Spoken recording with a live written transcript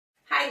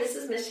this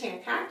is Ms.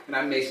 Hancock. And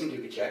I'm Mason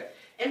Dukacek.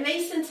 And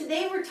Mason,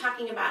 today we're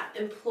talking about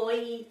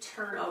employee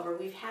turnover.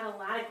 We've had a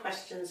lot of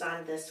questions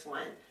on this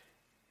one.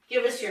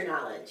 Give us your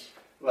knowledge.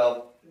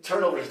 Well,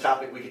 turnover is a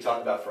topic we could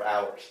talk about for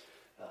hours.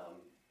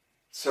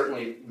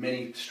 Certainly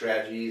many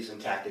strategies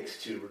and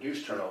tactics to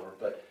reduce turnover,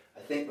 but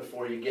I think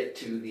before you get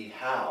to the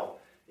how,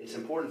 it's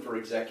important for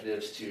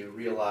executives to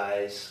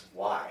realize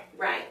why.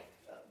 Right.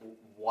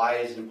 Why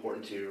is it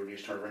important to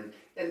reduce turnover?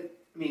 And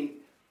I mean,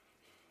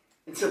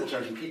 in simple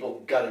terms, when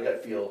people got a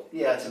gut feel,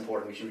 yeah, it's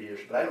important, we should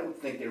reduce it, but I don't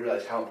think they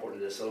realize how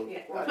important it is. So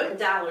yeah, we're putting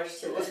dollars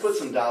to this. Let's put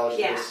some dollars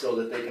to this so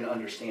that they can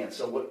understand.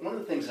 So one of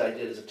the things I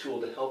did as a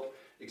tool to help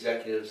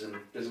executives and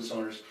business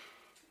owners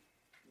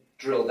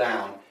drill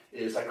down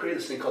is I created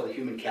this thing called the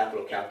Human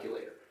Capital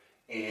Calculator.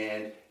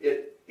 And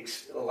it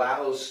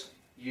allows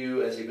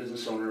you as a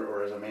business owner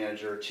or as a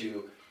manager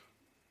to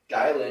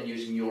dial in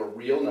using your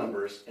real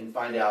numbers and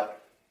find out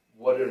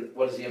what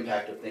is the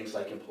impact of things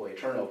like employee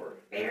turnover.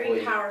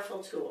 Very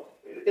powerful tool.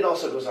 It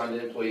also goes on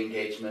to employee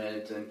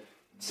engagement and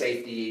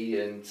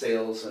safety and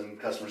sales and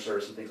customer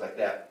service and things like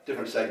that,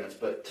 different segments.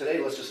 But today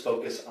let's just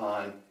focus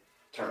on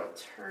turnover.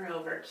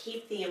 Turnover,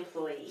 keep the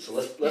employees. So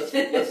let's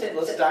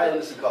dial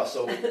into some costs.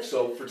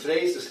 So for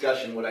today's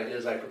discussion, what I did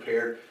is I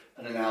prepared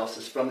an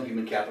analysis from the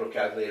Human Capital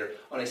Calculator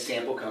on a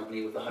sample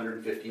company with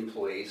 150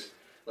 employees.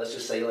 Let's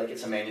just say like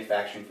it's a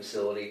manufacturing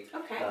facility.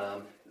 Okay.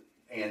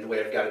 And the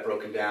way I've got it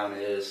broken down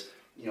is,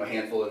 a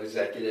handful of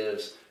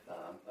executives,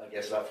 I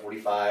guess about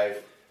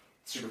 45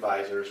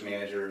 supervisors,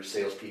 managers,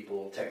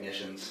 salespeople,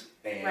 technicians,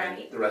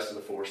 and the rest of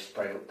the force,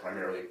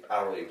 primarily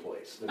hourly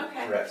employees. The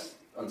rest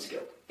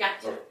unskilled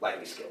or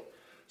lightly skilled.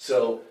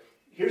 So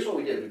here's what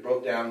we did. We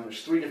broke down,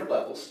 there's 3 different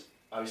levels.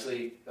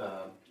 Obviously,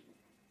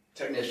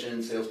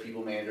 technicians,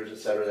 salespeople, managers,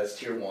 etc. That's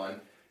tier 1.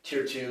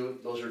 Tier 2,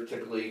 those are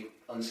typically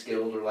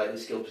unskilled or lightly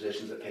skilled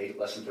positions that pay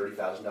less than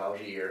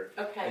 $30,000 a year.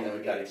 Okay. And then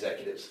we've got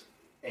executives.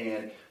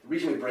 And the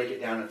reason we break it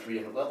down in 3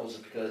 different levels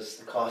is because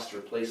the cost to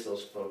replace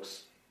those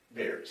folks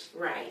varies.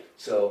 Right.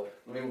 So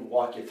let me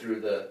walk you through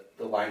the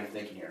line of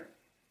thinking here.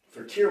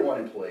 For tier 1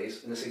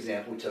 employees, in this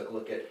example, we took a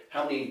look at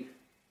how many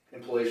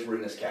employees were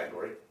in this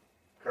category.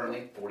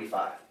 Currently,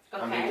 45.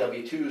 Okay. How many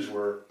W-2s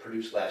were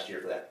produced last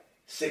year for that?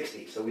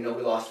 60. So we know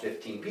we lost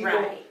 15 people.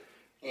 Right.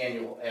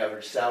 Annual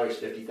average salary is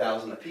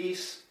 $50,000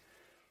 apiece.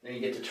 Then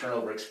you get to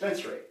turnover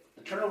expense rate.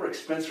 The turnover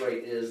expense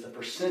rate is the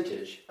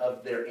percentage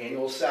of their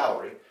annual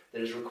salary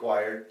that is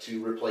required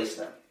to replace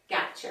them.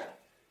 Gotcha.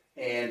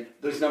 And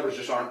those numbers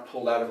just aren't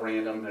pulled out of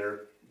random.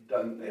 They're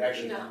done.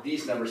 Actually,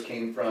 these numbers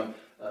came from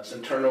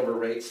some turnover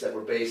rates that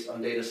were based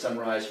on data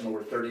summarized from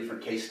over 30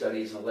 different case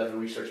studies and 11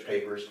 research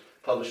papers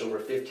published over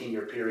a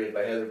 15-year period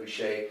by Heather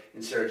Boucher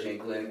and Sarah Jane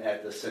Glynn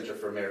at the Center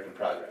for American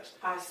Progress.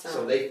 Awesome.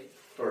 So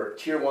for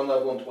tier 1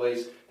 level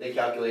employees, they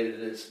calculated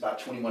it as about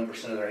 21%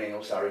 of their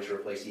annual salary to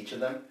replace each of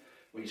them.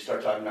 When you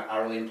start talking about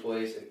hourly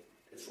employees,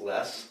 it's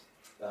less.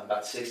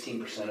 About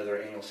 16% of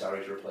their annual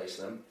salary to replace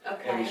them.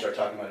 Okay. And when you start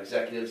talking about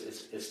executives,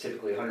 it's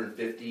typically 150%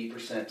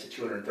 to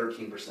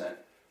 213%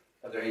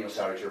 of their annual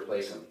salary to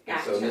replace them. Gotcha.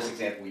 And so in this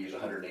example, we use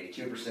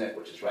 182%,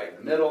 which is right in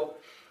the middle.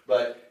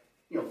 But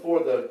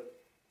for the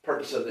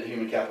purpose of the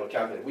Human Capital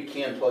Calculator, we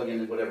can plug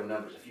in whatever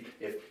numbers.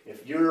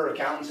 If your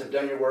accountants have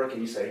done your work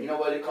and you say, you know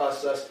what, it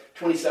costs us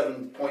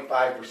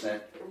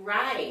 27.5%,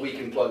 right, we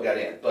can plug that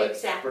in. But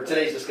exactly. For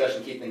today's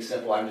discussion, keep things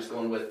simple. I'm just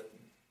going with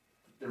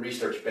the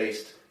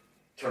research-based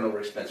turnover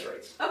expense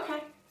rates.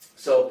 Okay.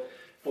 So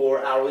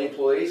for hourly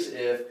employees,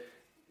 if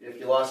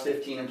you lost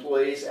 15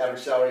 employees,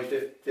 average salary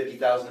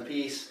 $50,000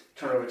 apiece,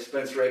 turnover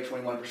expense rate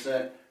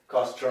 21%,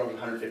 cost of turnover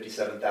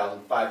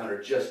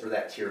 $157,500 just for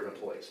that tier of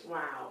employees.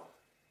 Wow.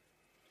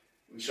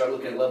 We start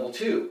looking at level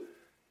 2.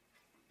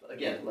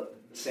 Again, the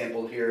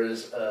sample here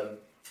is a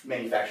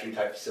manufacturing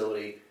type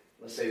facility.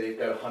 Let's say they've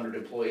got 100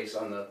 employees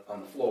on the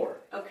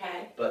floor.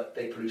 Okay. But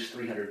they produced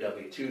 300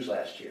 W-2s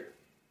last year.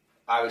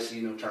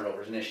 Obviously, no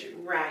turnover is an issue.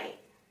 Right.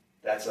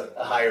 That's a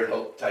higher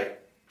hope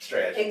type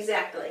strategy.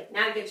 Exactly.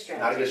 Not a good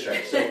strategy. Not a good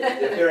strategy. So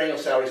if their annual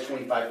salary is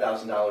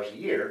 $25,000 a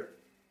year,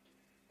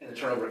 and the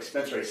turnover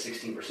expense rate is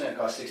 16%,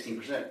 costs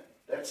 16%,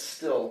 that's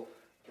still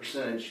a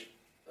percentage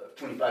of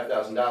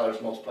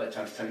 $25,000 multiplied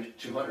times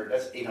 200.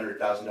 That's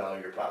 $800,000 a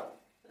year problem.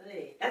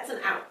 That's an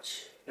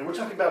ouch. And we're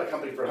talking about a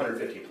company for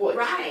 150 employees.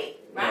 Right.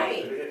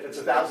 If it's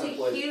 1,000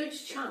 employees. That's a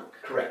huge chunk.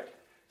 Correct.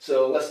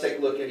 So let's take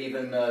a look at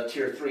even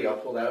tier 3. I'll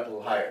pull that up a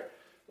little higher.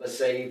 Let's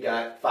say you've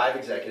got 5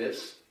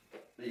 executives.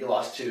 You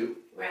lost 2.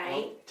 Right.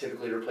 Well,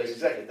 typically to replace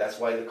executive. That's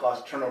why the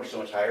cost of turnover is so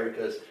much higher,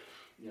 because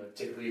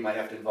typically you might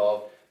have to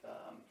involve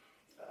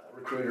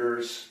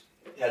recruiters,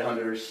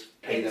 headhunters,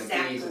 pay them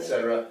fees,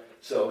 etc.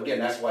 So again,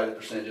 that's why the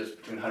percentage is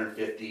between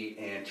 150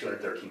 and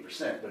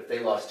 213%. But if they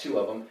lost 2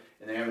 of them,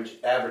 and the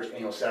average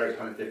annual salary is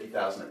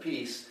 $150,000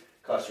 apiece,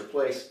 cost to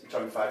replace, you're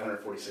talking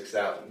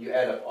 $546,000. You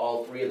add up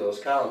all 3 of those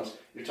columns,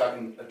 you're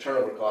talking a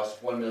turnover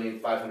cost of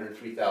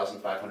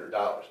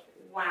 $1,503,500.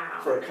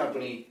 Wow. For a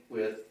company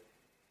with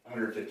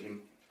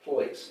 150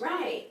 employees.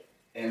 Right.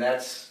 And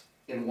that's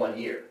in 1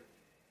 year.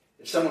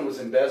 If someone was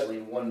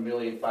embezzling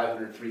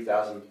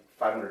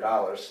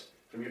 $1,503,500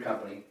 from your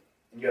company,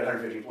 and you got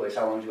 150 employees,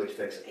 how long would you wait to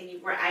fix it?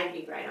 I'd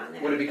be right on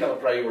that. Would it become a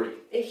priority?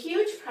 A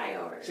huge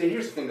priority. See,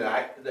 here's the thing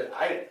that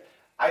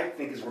I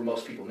think is where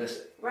most people miss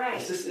it. Right.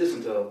 This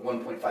isn't a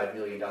 $1.5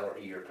 million a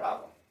year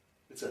problem.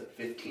 It's a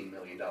 $15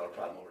 million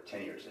problem over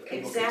 10 years. If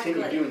people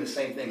continue doing the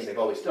same things they've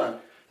always done,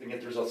 they get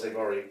the results they've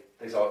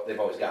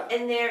always got.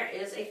 And there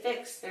is a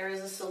fix. There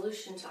is a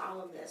solution to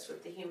all of this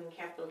with the Human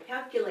Capital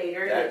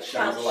Calculator that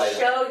helps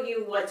show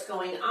you what's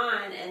going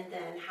on and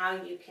then how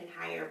you can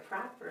hire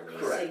properly.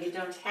 Correct. So you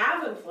don't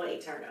have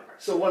employee turnover.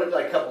 So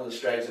a couple of the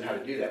strategies on how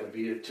to do that would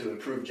be to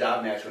improve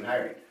job match when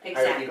hiring.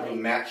 Exactly. Hire people who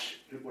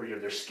match, where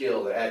their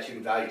skill, their attitude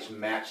and values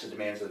match the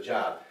demands of the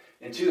job.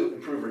 And two,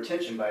 improve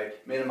retention by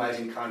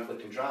minimizing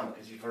conflict and drama,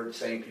 because you've heard the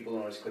saying, people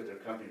don't always quit their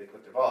company, they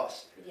quit their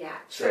boss. Yeah,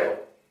 true.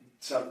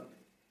 So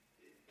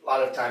a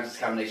lot of times it's a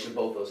combination of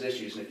both those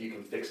issues, and if you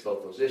can fix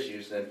both those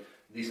issues, then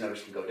these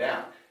numbers can go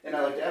down. And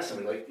I like to ask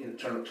somebody,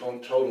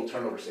 total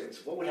turnover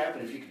savings. What would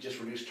happen if you could just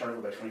reduce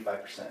turnover by 25%? Oh my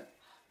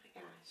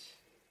gosh.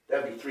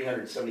 That would be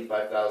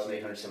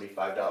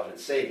 $375,875 in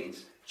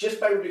savings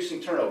just by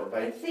reducing turnover by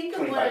 25%. And think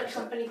of what a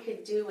company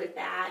could do with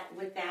that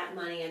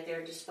money at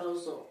their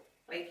disposal.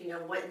 Like,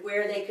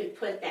 where they could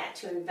put that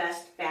to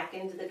invest back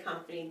into the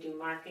company, do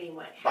marketing,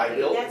 what have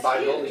you.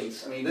 Buy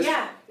buildings. I mean,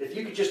 if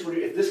you could just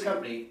if this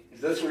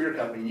were your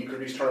company, and you could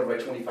reduce turnover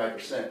by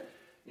 25%,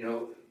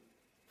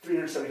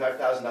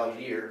 $375,000 a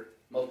year,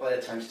 multiply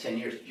that times 10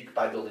 years, you could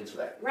buy buildings for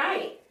that.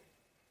 Right.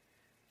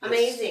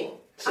 Amazing.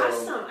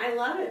 Awesome. I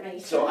love it,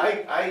 Mason. So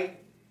I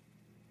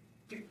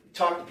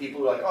talk to people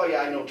who are like, oh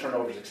yeah, I know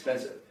turnover is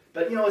expensive,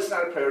 but it's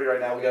not a priority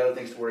right now. We got other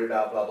things to worry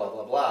about, blah, blah,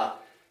 blah, blah,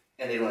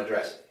 and they don't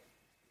address it.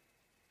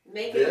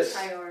 Make it a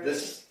priority.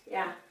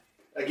 Yeah.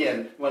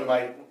 Again, one of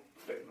my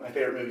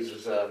favorite movies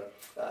was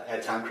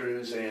had Tom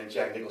Cruise and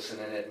Jack Nicholson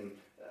in it, and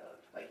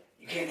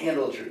you can't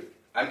handle the truth.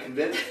 I'm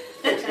convinced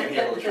folks can't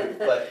handle the truth,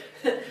 but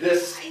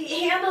this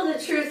handle the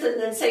truth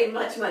and then save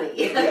much money.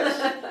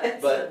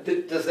 Yes, but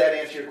does that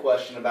answer your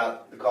question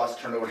about the cost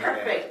of turnover?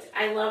 Perfect.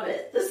 I love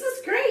it. This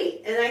is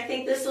great, and I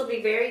think this will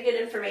be very good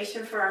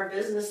information for our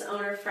business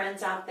owner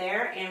friends out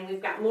there. And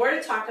we've got more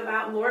to talk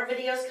about, more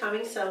videos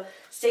coming, so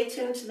stay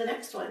tuned to the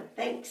next one.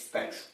 Thanks. Thanks.